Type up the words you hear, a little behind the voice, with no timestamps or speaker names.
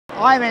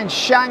I'm in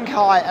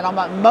Shanghai and I'm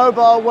at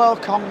Mobile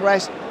World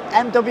Congress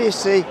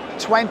MWC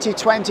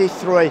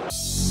 2023.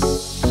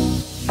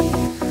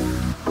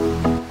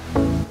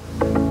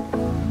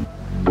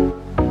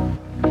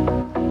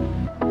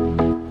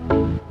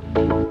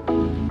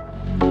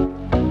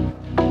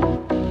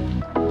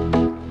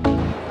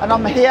 And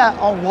I'm here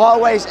on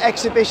Huawei's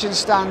exhibition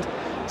stand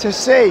to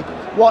see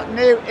what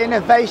new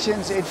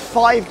innovations in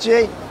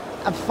 5G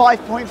and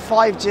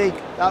 5.5G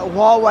that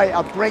Huawei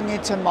are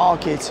bringing to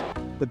market.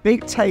 The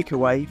big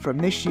takeaway from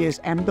this year's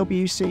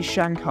MWC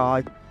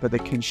Shanghai for the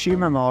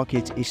consumer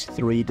market is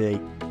 3D.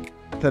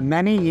 For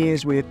many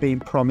years we have been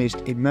promised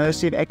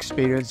immersive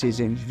experiences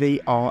in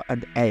VR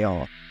and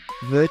AR,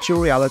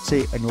 virtual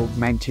reality and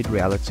augmented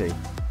reality.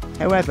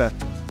 However,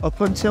 up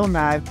until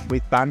now,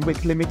 with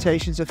bandwidth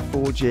limitations of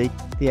 4G,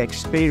 the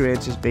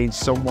experience has been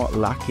somewhat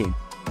lacking.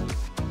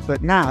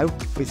 But now,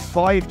 with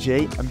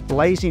 5G and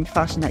blazing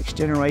fast next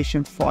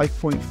generation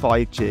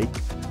 5.5G,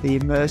 the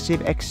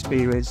immersive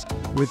experience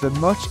with a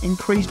much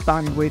increased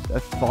bandwidth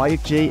of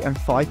 5G and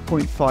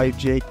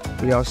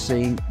 5.5G, we are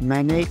seeing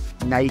many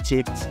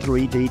native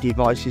 3D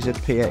devices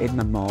appear in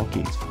the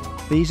market.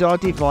 These are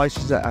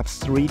devices that have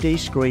 3D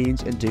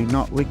screens and do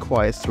not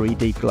require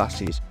 3D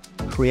glasses,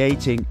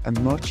 creating a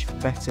much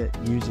better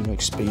using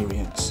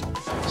experience.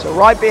 So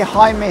right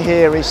behind me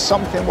here is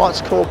something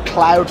what's called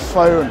Cloud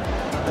Phone.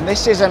 And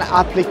this is an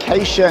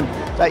application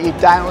that you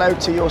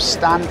download to your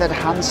standard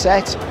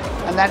handset,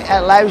 and then it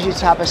allows you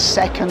to have a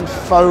second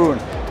phone,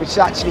 which is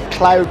actually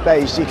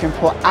cloud-based. You can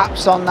put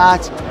apps on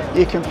that,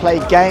 you can play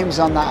games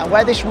on that. And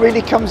where this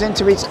really comes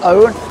into its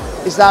own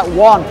is that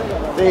one,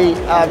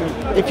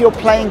 if you're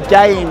playing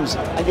games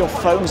and your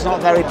phone's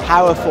not very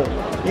powerful,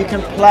 you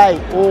can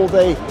play all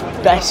the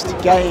best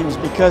games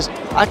because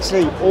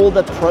actually all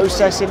the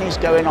processing is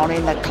going on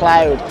in the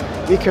cloud.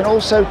 You can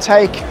also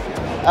take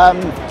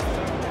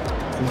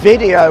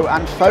video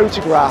and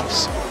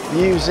photographs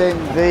using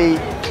the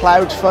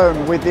cloud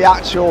phone with the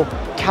actual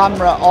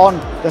camera on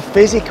the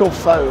physical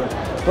phone,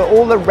 but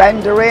all the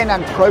rendering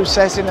and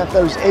processing of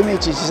those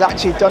images is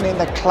actually done in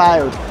the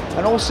cloud,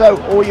 and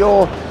also all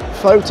your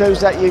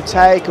photos that you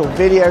take or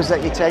videos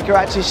that you take are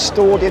actually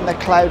stored in the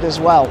cloud as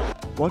well.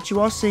 What you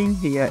are seeing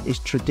here is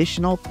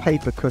traditional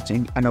paper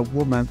cutting and a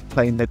woman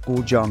playing the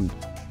guzheng.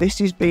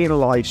 This is being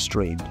live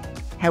streamed.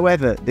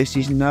 However, this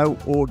is no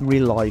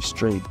ordinary live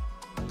stream.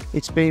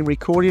 It's being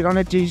recorded on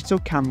a digital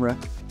camera,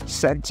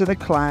 sent to the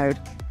cloud,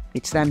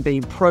 it's then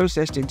being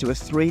processed into a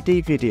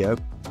 3D video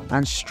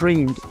and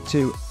streamed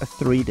to a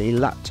 3D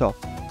laptop,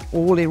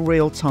 all in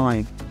real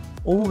time.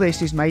 All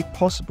this is made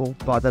possible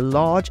by the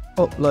large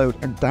upload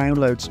and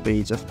download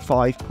speeds of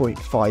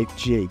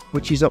 5.5G,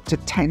 which is up to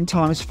 10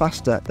 times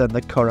faster than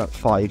the current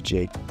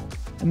 5G.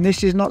 And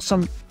this is not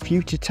some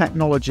future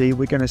technology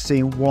we're going to see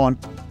in 1,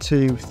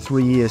 2,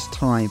 3 years'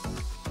 time.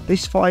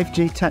 This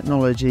 5G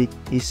technology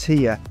is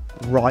here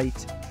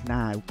right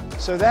now.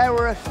 So there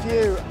were a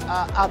few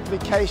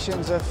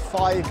applications of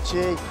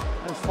 5G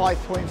and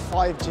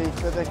 5.5G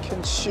for the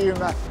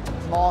consumer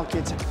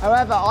market.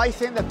 However, I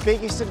think the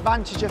biggest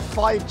advantage of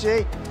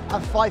 5G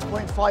and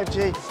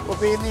 5.5G will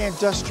be in the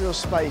industrial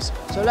space.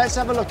 So let's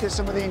have a look at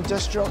some of the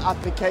industrial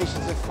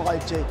applications of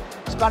 5G,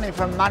 spanning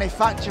from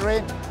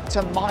manufacturing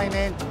to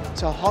mining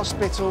to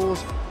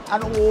hospitals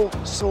and all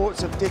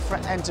sorts of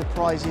different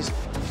enterprises.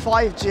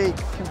 5G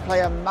can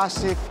play a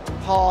massive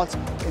part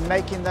in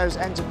making those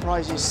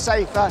enterprises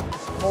safer,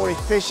 more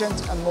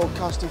efficient and more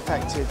cost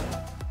effective.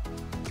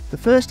 The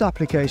first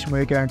application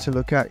we're going to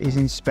look at is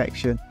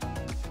inspection.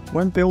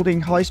 When building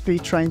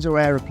high-speed trains or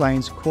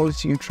aeroplanes,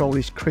 quality control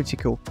is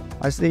critical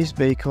as these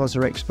vehicles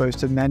are exposed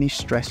to many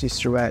stresses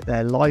throughout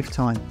their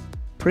lifetime.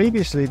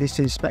 Previously, this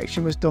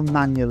inspection was done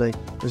manually,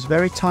 was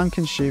very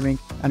time-consuming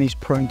and is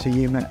prone to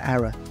human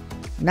error.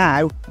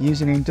 Now,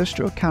 using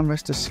industrial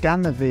cameras to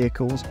scan the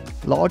vehicles,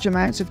 large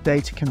amounts of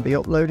data can be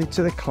uploaded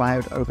to the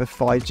cloud over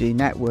 5G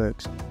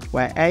networks,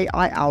 where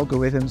AI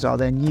algorithms are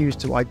then used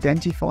to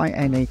identify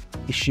any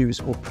issues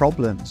or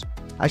problems.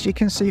 As you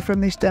can see from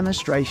this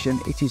demonstration,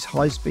 it is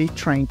high-speed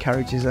train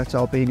carriages that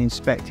are being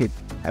inspected.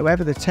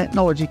 However, the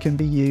technology can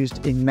be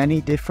used in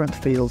many different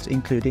fields,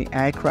 including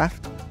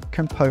aircraft,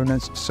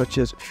 components such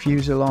as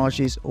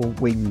fuselages or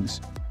wings.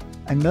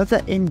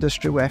 Another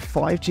industry where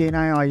 5G and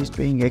AI is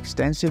being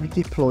extensively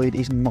deployed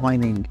is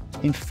mining.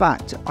 In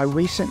fact, I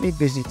recently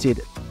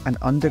visited an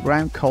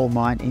underground coal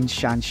mine in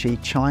Shanxi,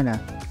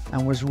 China,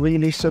 and was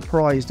really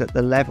surprised at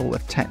the level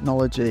of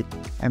technology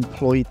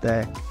employed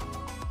there.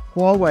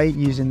 Huawei,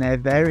 using their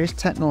various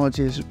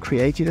technologies, have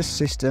created a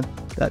system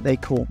that they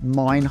call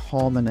Mine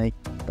Harmony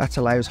that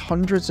allows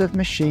hundreds of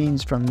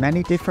machines from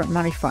many different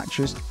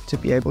manufacturers to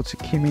be able to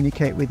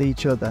communicate with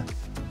each other,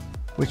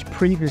 which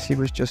previously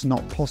was just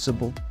not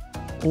possible.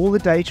 All the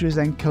data is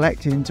then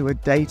collected into a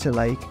data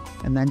lake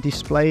and then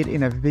displayed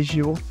in a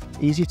visual,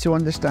 easy to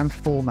understand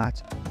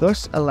format,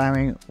 thus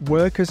allowing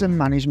workers and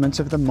management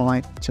of the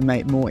mine to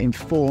make more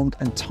informed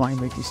and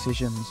timely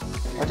decisions.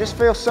 I just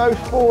feel so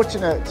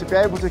fortunate to be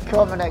able to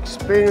come and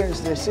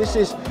experience this. This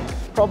is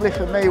probably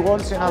for me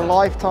once in a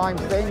lifetime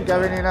thing,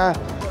 going in a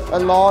a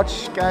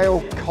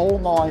large-scale coal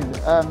mine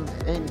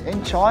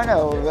in China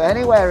or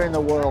anywhere in the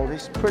world.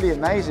 It's pretty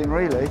amazing,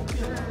 really.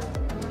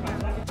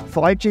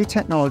 5G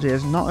technology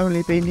has not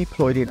only been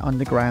deployed in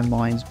underground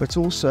mines, but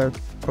also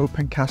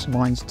open cast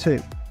mines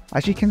too.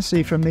 As you can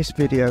see from this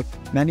video,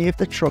 many of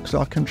the trucks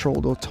are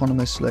controlled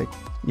autonomously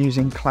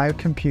using cloud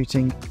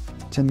computing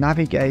to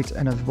navigate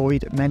and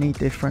avoid many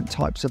different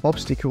types of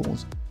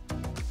obstacles.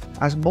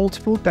 As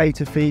multiple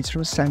data feeds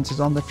from sensors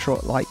on the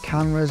truck like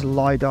cameras,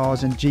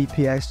 LiDARs and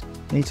GPS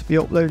need to be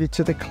uploaded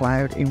to the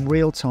cloud in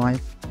real time,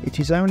 it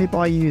is only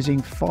by using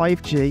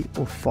 5G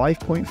or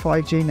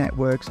 5.5G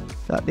networks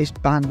that this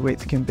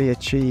bandwidth can be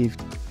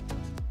achieved.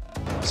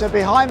 So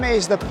behind me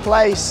is the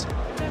place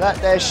that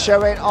they're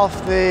showing off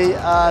the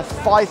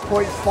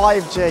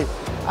 5.5G,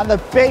 and the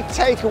big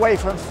takeaway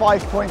from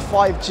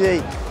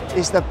 5.5G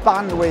is the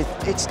bandwidth.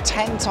 It's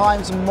 10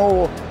 times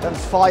more than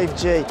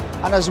 5G,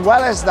 and as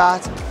well as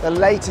that, the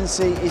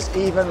latency is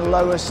even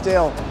lower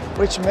still,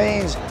 which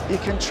means you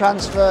can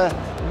transfer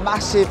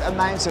massive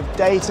amounts of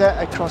data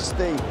across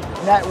the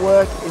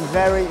network in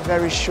very,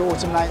 very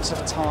short amounts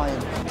of time.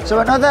 So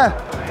another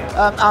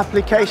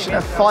application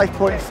of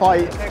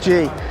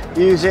 5.5G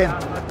using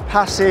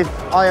passive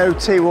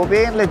IoT will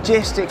be in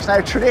logistics.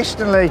 Now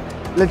traditionally,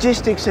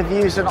 logistics have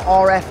used an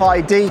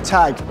RFID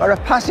tag, but a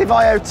passive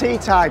IoT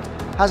tag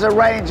has a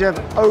range of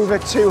over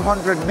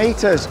 200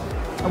 meters.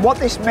 And what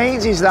this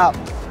means is that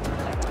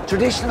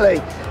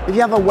traditionally, if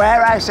you have a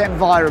warehouse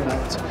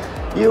environment,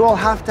 you will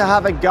have to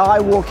have a guy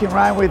walking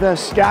around with a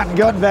scan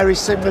gun, very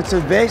similar to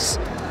this,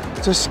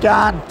 to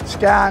scan,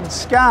 scan,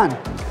 scan.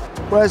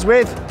 Whereas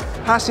with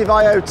passive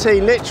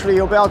IoT, literally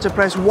you'll be able to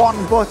press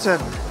one button,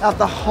 have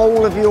the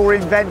whole of your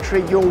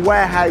inventory, your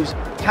warehouse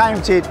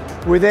counted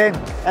within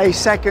a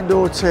second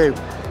or two.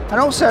 And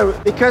also,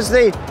 because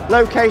the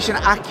location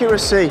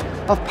accuracy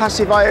of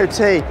passive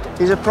IoT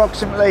is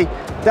approximately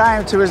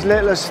down to as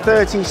little as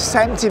 30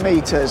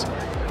 centimeters,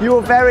 you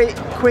will very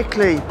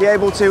quickly be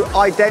able to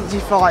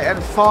identify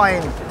and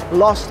find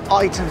lost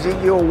items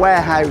in your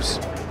warehouse.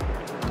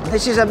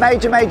 This is a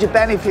major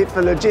benefit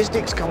for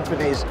logistics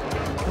companies,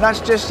 and that's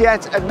just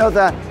yet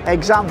another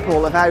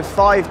example of how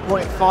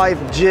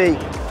 5.5G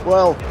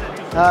will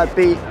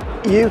be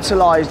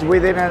utilized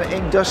within an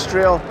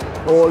industrial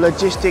or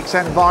logistics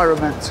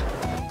environment.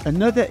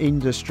 Another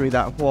industry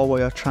that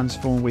Huawei are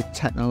transformed with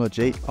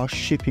technology are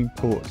shipping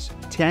ports.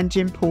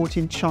 Tianjin port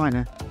in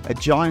China, a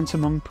giant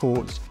among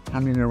ports,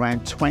 handling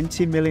around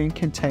 20 million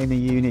container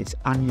units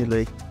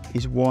annually,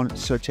 is one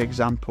such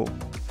example.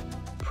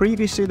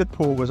 Previously the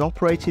port was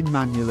operated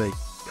manually,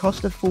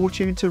 cost a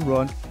fortune to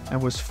run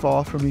and was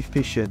far from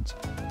efficient.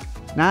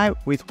 Now,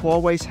 with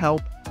Huawei's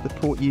help, the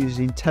port uses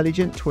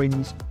intelligent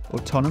twins,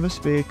 autonomous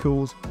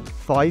vehicles,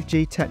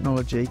 5G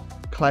technology,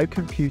 cloud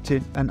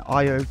computing and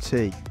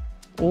IoT,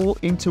 all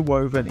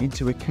interwoven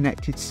into a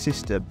connected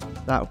system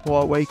that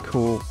Huawei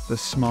call the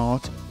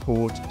Smart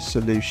Port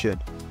Solution.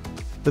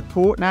 The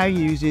port now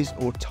uses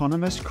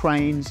autonomous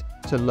cranes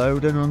to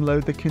load and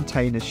unload the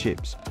container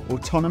ships,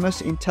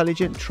 autonomous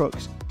intelligent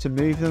trucks to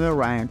move them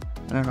around,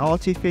 and an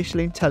artificial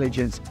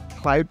intelligence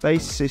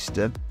cloud-based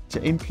system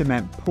to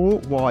implement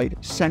port-wide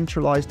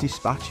centralized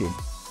dispatching,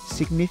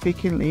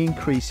 significantly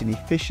increasing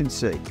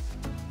efficiency.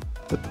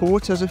 The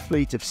port has a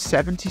fleet of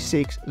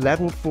 76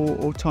 level 4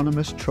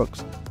 autonomous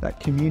trucks that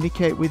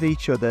communicate with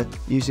each other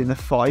using the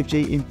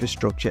 5G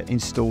infrastructure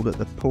installed at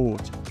the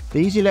port.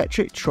 These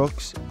electric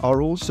trucks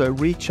are also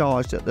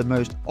recharged at the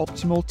most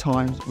optimal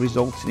times,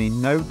 resulting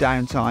in no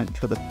downtime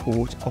for the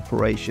port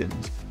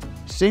operations.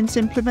 Since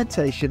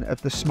implementation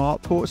of the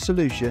Smart Port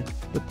Solution,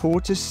 the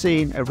port has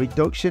seen a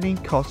reduction in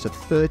costs of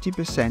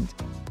 30%,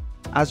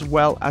 as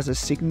well as a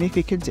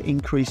significant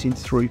increase in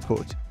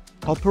throughput.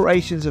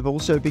 Operations have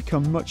also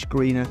become much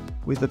greener,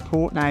 with the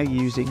port now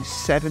using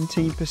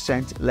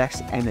 17%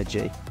 less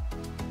energy.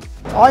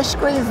 Ice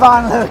cream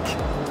van, look.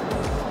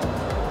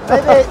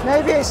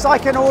 Maybe it's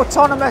like an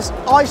autonomous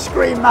ice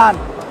cream man.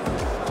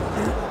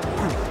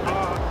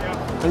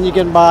 And you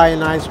can buy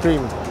an ice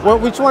cream. Well,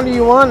 which one do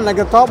you want? Like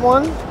the top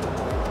one?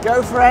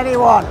 Go for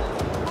anyone.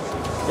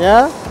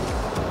 Yeah?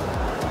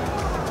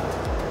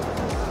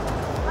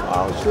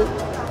 Oh shit.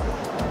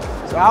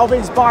 So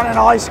Alvin's buying an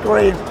ice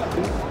cream.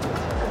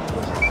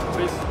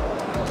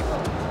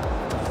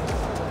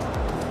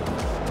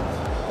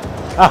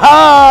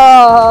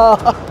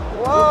 Aha!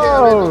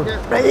 Whoa!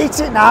 They eat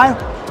it now.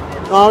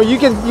 Oh, you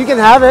can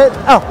have it.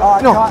 Oh,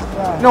 no,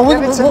 no, we'll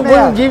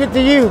give it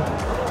to you.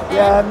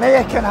 Yeah,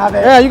 Mia can have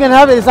it. Yeah, you can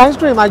have it. It's ice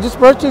cream. I just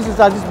purchased it.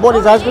 I just bought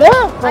his ice cream.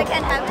 Yeah, I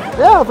can have it?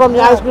 Yeah, from the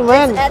ice cream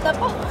man. It's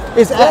edible?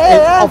 It's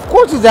of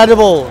course it's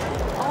edible.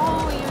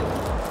 Oh,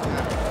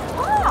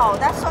 wow,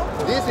 that's so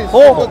cool. This is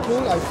super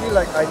cool. I feel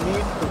like I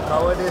need to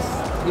cover this.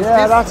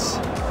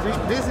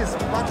 This is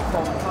much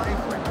from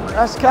 5.5.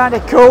 That's kind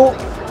of cool.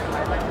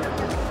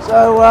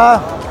 So,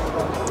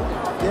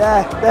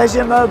 yeah, there's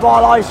your mobile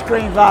ice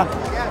cream van.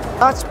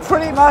 That's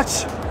pretty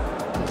much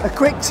a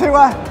quick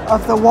tour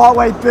of the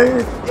Huawei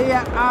booth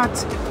here at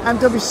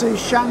MWC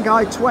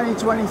Shanghai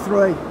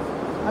 2023.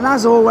 And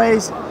as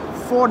always,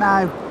 for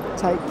now,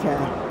 take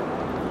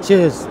care.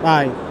 Cheers.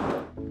 Bye.